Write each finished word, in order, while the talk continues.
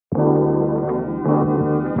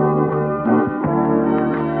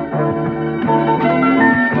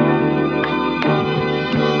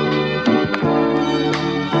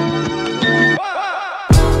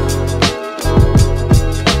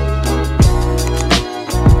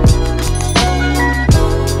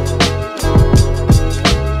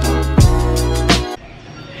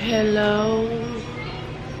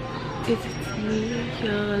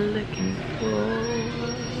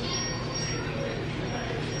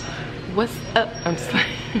What's up? I'm just like,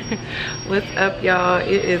 what's up, y'all?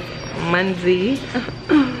 It is Monday.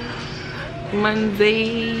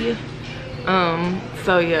 Monday.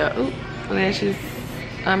 So yeah, ooh, lashes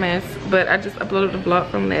a mess, but I just uploaded a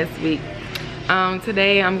vlog from last week.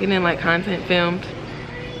 Today I'm getting like content filmed.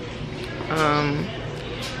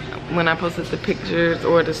 When I posted the pictures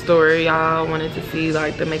or the story, y'all wanted to see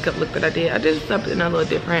like the makeup look that I did. I did something a little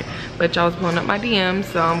different, but y'all was blowing up my DMs,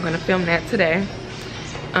 so I'm gonna film that today.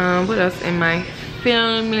 What else am I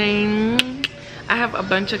filming? I have a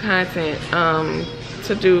bunch of content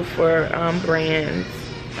to do for brands.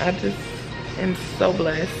 I just am so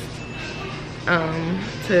blessed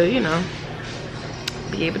to, you know,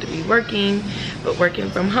 be able to be working, but working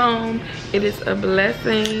from home, it is a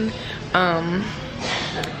blessing.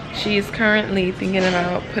 She's currently thinking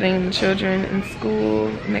about putting the children in school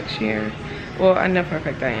next year. Well, I know for a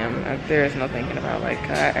fact I am. There is no thinking about, like,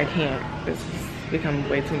 I can't. This has become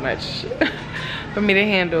way too much for me to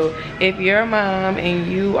handle. If you're a mom and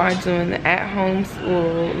you are doing the at-home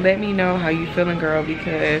school, let me know how you feeling, girl,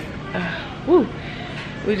 because woo,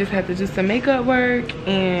 we just have to do some makeup work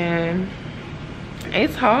and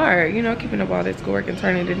it's hard, you know, keeping up all this schoolwork and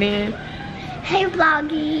turning it in. Hey,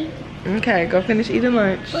 vloggy. Okay, go finish eating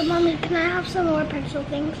lunch. But mommy, can I have some more pencil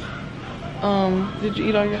things? Did you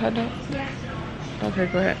eat all your hot dogs? Yeah. Okay,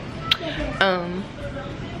 go ahead.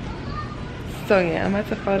 So yeah, I'm about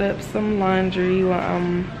to fold up some laundry while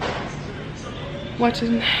I'm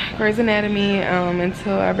watching Grey's Anatomy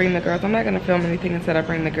until I bring the girls. I'm not gonna film anything until I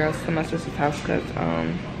bring the girls to my sister's house because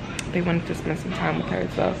they wanted to spend some time with her.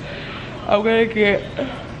 So I'm gonna get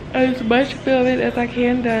as much filming as I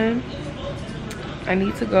can done. I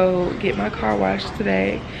need to go get my car washed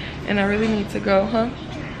today, and I really need to go, huh?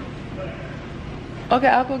 Okay,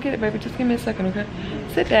 I'll go get it, baby. Just give me a second, okay?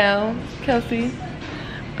 Sit down, Kelsey.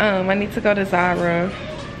 I need to go to Zara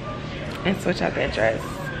and switch out that dress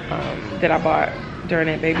that I bought during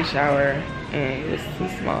that baby shower, and it was too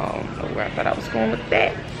small where I thought I was going with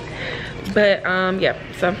that. But yeah,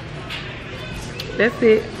 so that's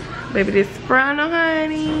it, baby. This frontal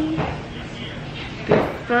honey,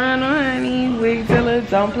 wig dealer,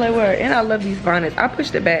 don't play with her. And I love these bonnets. I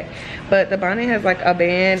pushed it back, but the bonnet has like a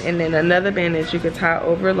band and then another band that you could tie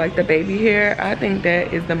over like the baby hair. I think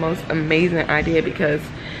that is the most amazing idea because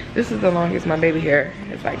this is the longest my baby hair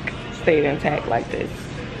has like stayed intact like this.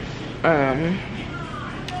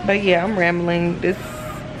 But yeah, I'm rambling. This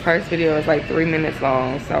first video is like 3 minutes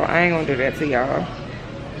long, so I ain't gonna do that to y'all.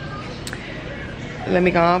 Let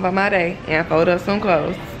me go on about my day and fold up some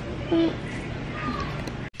clothes.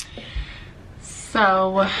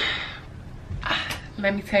 So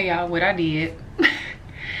let me tell y'all what I did.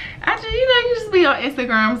 Actually, you know, you just be on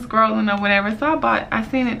Instagram scrolling or whatever. So I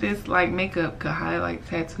seen it, this like makeup could hide like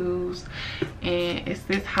tattoos, and it's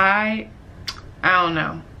this hide. I don't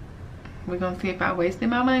know. We're gonna see if I wasted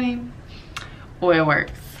my money or it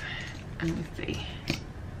works. Let me see.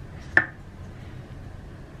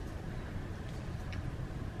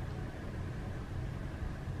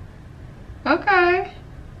 Okay,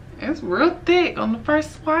 it's real thick on the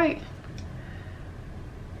first swipe.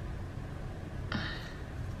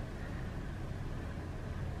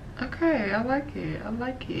 Okay, I like it. I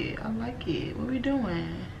like it. I like it. What we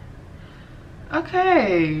doing?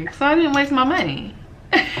 Okay, so I didn't waste my money.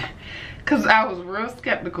 Cause I was real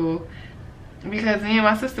skeptical because me and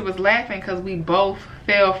my sister was laughing because we both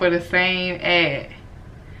fell for the same ad.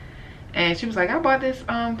 And she was like, I bought this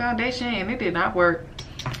foundation and it did not work.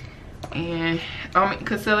 And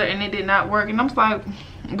concealer and it did not work. And I'm just like,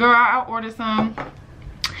 girl, I ordered some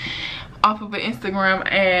off of an Instagram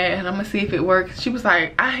ad and I'm gonna see if it works. She was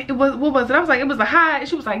like, what was it? I was like, it was a hide.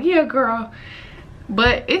 She was like, yeah, girl,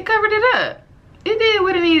 but it covered it up. It did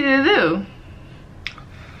what it needed to do.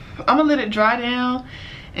 I'm gonna let it dry down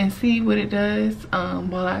and see what it does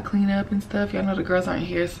while I clean up and stuff. Y'all know the girls aren't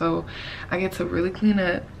here, so I get to really clean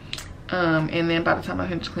up, and then by the time I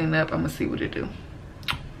finish cleaning up, I'm gonna see what it do.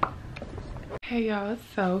 Hey y'all,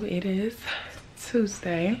 so it is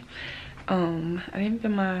Tuesday. I didn't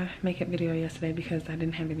film my makeup video yesterday because I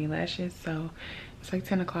didn't have any lashes, so it's like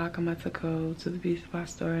 10 o'clock. I'm about to go to the beauty supply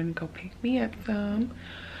store and go pick me up some.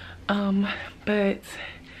 But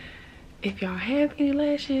if y'all have any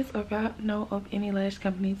lashes or if y'all know of any lash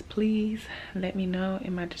companies, please let me know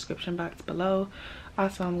in my description box below.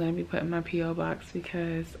 Also, I'm going to be putting my P.O. box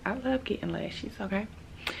because I love getting lashes, okay?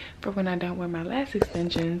 For when I don't wear my lash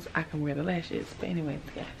extensions, I can wear the lashes. But anyways,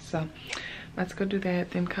 yeah, so let's go do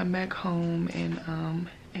that, then come back home and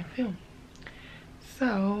film.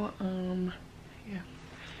 So yeah,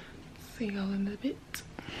 see y'all in a bit.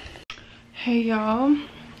 Hey y'all.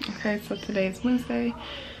 Okay, so today's Wednesday.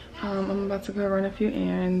 I'm about to go run a few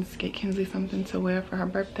errands, get Kenzie something to wear for her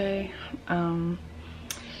birthday,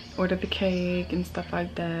 order the cake and stuff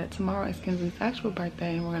like that. Tomorrow is Kenzie's actual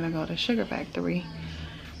birthday and we're gonna go to Sugar Factory.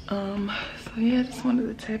 So yeah, just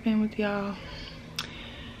wanted to tap in with y'all.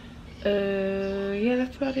 Yeah,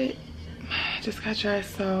 that's about it. Just got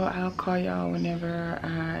dressed, so I'll call y'all whenever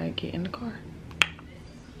I get in the car.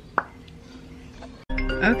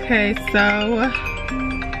 Okay, so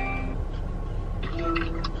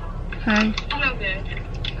hi. Hello there.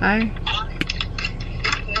 Hi.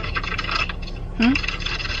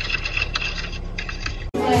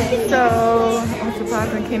 So I'm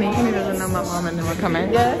surprising Kenny. Kenny doesn't know my mom and them are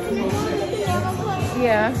coming. Yes.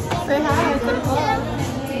 Yeah. Say hi to the vlog.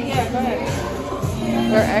 Yeah, go ahead.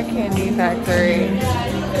 We're at Candy Factory.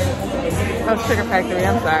 Oh, Sugar Factory.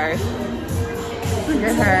 I'm sorry. Look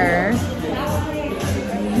at her.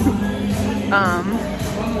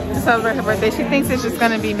 To celebrate her birthday. She thinks it's just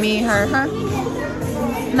gonna be me, her, huh?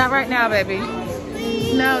 Not right now, baby.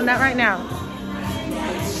 No, not right now.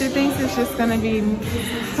 She thinks it's just gonna be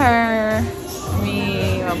her,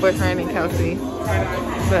 me, my boyfriend, and Kelsey.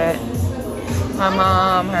 But my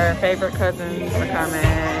mom, her favorite cousins are coming,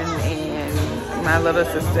 and my little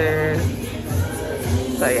sisters.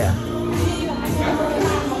 So yeah.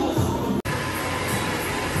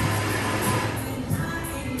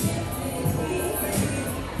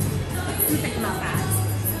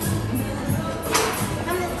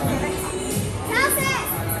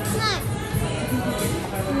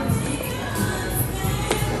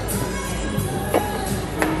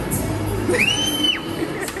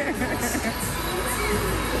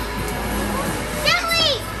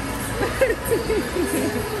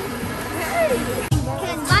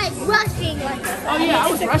 Oh yeah, I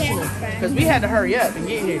was rushing it because we had to hurry up and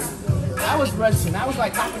get here. I was rushing. I was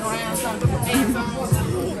like hopping around something.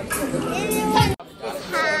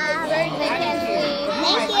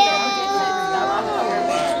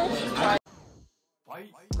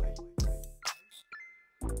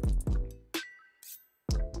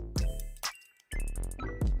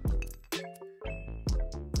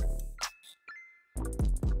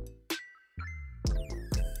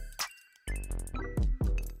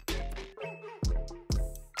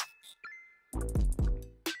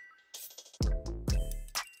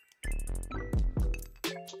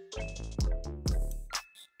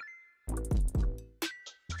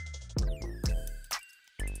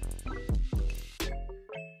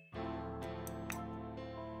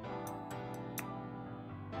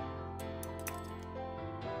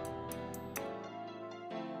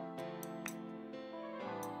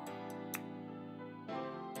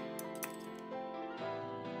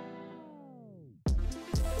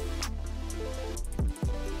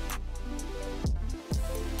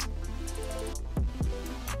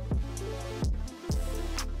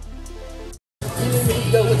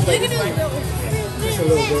 Look at this. Just a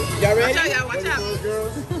little bit. Y'all ready? Watch out, y'all. Watch out.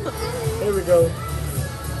 Here we go.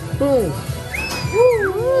 Boom.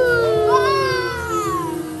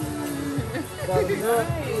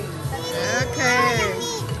 Okay.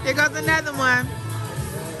 Here goes another one.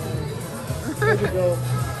 Here we go.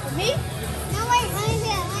 Me? No, wait. Let me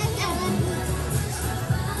see it.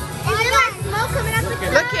 Is there like smoke coming up with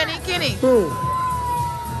Look, Kenny. Boom.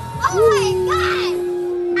 Oh my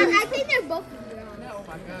god! I think they're both.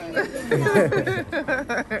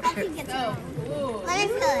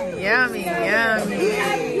 Yummy.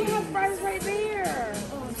 You have fries right there.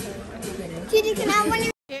 Gigi, can I have one?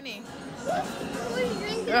 Kenny.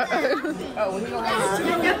 Oh, he don't want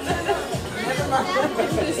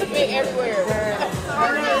to spit everywhere.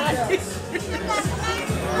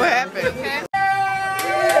 What happened?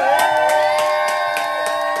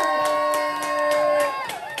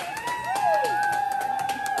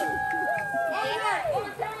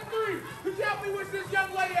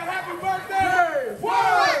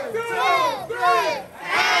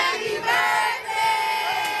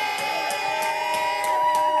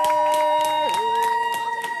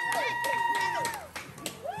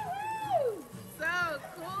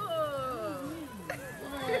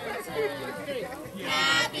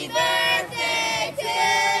 Happy birthday!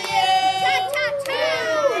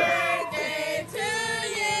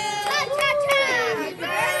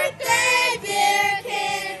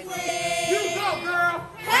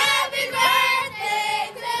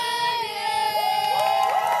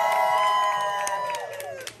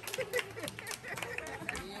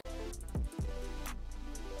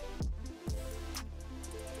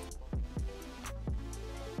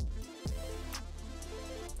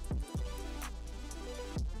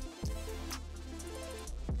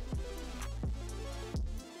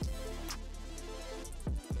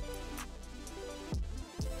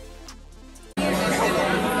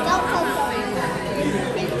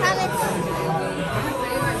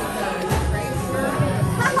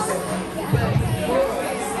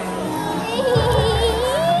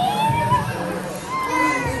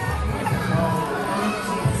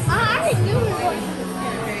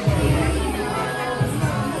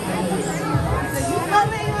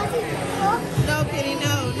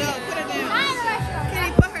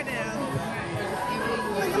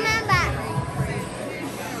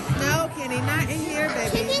 Kenny. Not in here,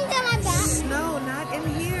 baby. She can get my back. No, not in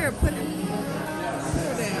here. Put her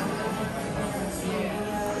down.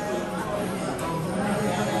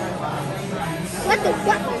 What the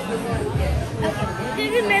fuck? Okay.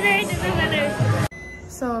 Doesn't matter.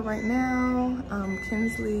 So right now,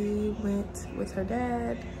 Kinsley went with her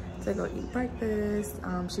dad to go eat breakfast.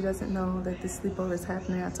 She doesn't know that this sleepover is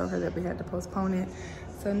happening. I told her that we had to postpone it.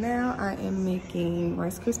 So now I am making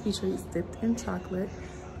Rice Krispie treats dipped in chocolate.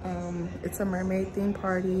 It's a mermaid themed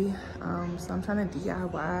party. So I'm trying to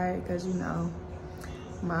DIY because, you know,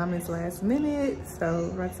 mom is last minute.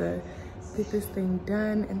 So we're about to get this thing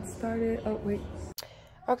done and started. Oh, wait.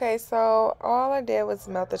 Okay, so all I did was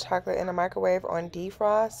melt the chocolate in a microwave on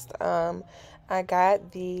defrost. I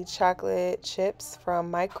got the chocolate chips from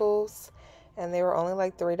Michael's, and they were only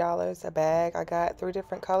like $3 a bag. I got 3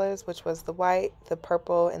 different colors, which was the white, the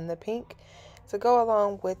purple, and the pink, to go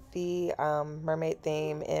along with the mermaid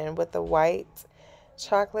theme. And with the white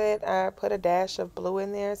chocolate, I put a dash of blue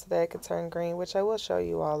in there so that it could turn green, which I will show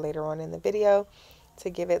you all later on in the video, to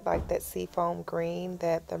give it like that seafoam green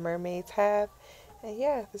that the mermaids have. And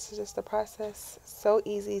yeah, this is just the process. So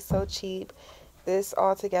easy, so cheap. This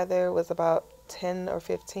all together was about $10 or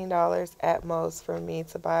 $15 at most for me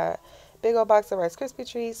to buy a big old box of Rice Krispie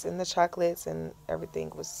treats, and the chocolates and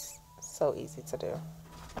everything was so easy to do.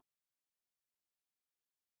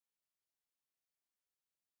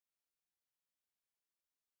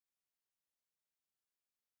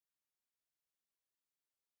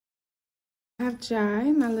 I have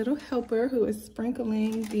Jai, my little helper, who is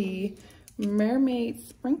sprinkling the mermaid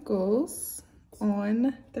sprinkles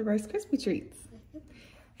on the Rice Krispie treats.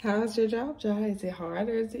 How's your job, Jai? Is it hard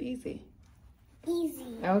or is it easy?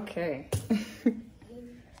 Easy. Okay.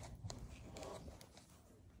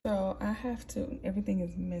 So I have to, everything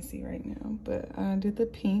is messy right now, but I did the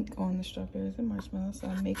pink on the strawberries and marshmallows, so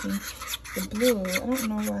I'm making the blue. I don't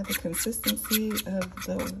know why the consistency of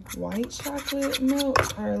the white chocolate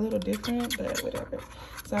milk are a little different, but whatever.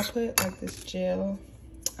 So I put like this gel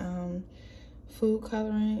food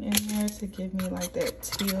coloring in there to give me like that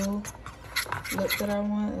teal look that I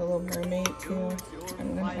want, a little mermaid teal.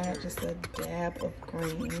 I'm gonna add just a dab of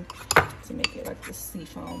green to make it like the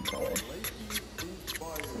seafoam color. So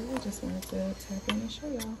I just wanted to tap in and show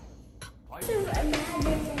y'all.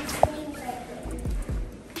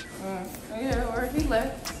 Yeah, or he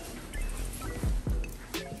left.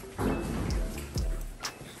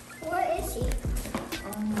 Where is she?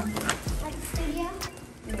 At the studio?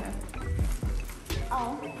 Yeah.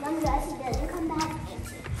 Oh, I'm glad she doesn't come back.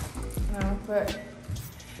 No, but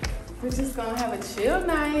we're just gonna have a chill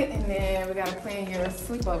night, and then we gotta plan your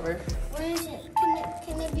sleepover. When is it?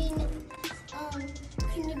 Can it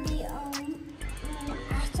be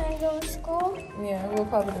after I go to school? Yeah, we'll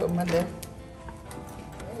probably do it Monday.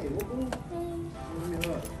 Hey, what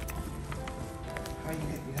up?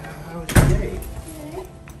 How was your day?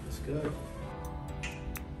 It's good.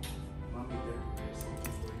 Mommy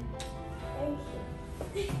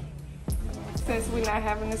there. Since we're not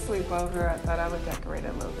having a sleepover, I thought I would decorate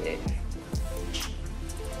a little bit.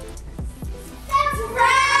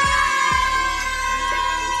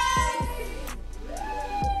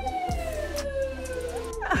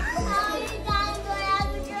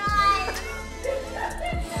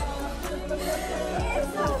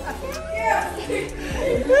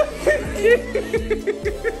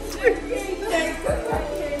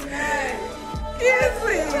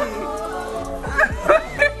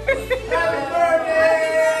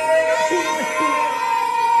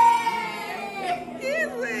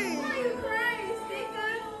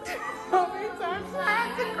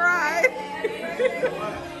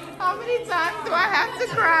 How many times do I have to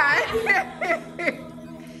cry?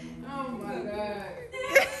 Oh my God.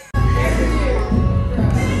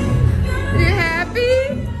 You happy?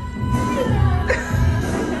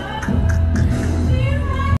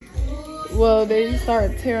 Well, they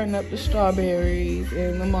start tearing up the strawberries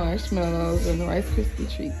and the marshmallows and the Rice Krispie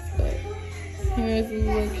treats. But here's a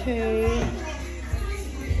little cake,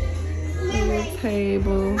 a little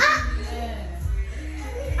table.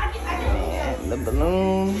 The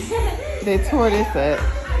balloons. They tore this up,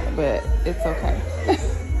 but it's okay.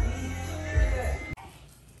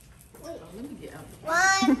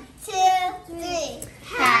 1, 2, 3.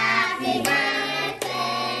 Happy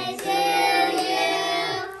birthday to you.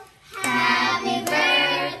 Happy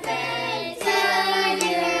birthday to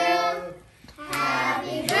you.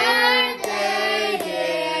 Happy birthday,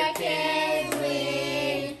 dear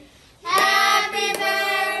Kinsley. Happy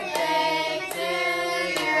birthday to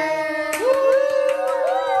you.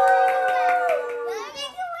 Let me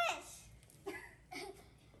make a wish.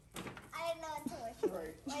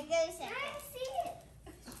 Okay, go a second. I see it.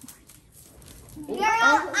 Girl,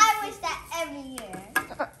 I wish that every year.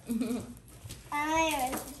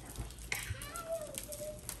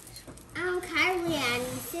 I'm Kylie and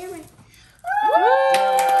Sarah.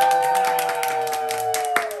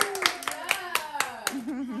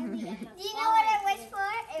 Do you know what I wish for?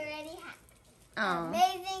 It already happened.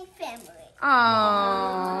 Amazing family.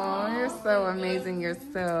 Oh, you're so amazing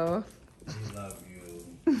yourself. We love you.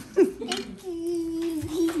 Thank you.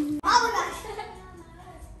 Oh my gosh.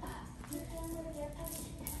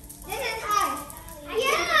 This is hard.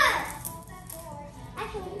 Yeah. I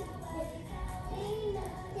can.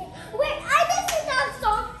 Wait, I listened to that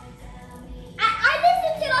song. I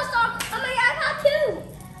listened to that song on my iPad too.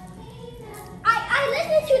 I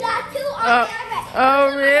listened to that too on my iPad. Oh,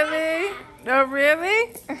 really? Oh, really?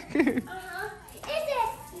 It said,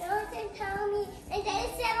 Milton tell me, and then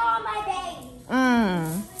it said on my baby.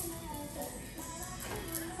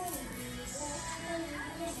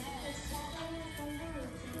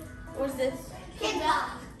 What's this? Kidnap.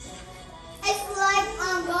 It's like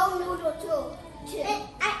Go Noodle too.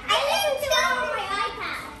 I listened to it on my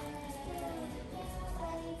iPad.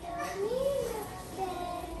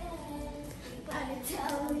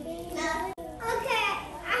 Okay,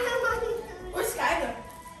 I have one. Where's Skylar?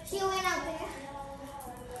 She went out there.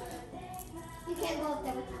 You can't go up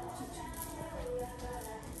there without teacher.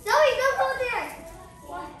 Zoe, don't go there.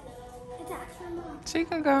 What? It's actually mom. She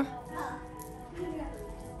can go.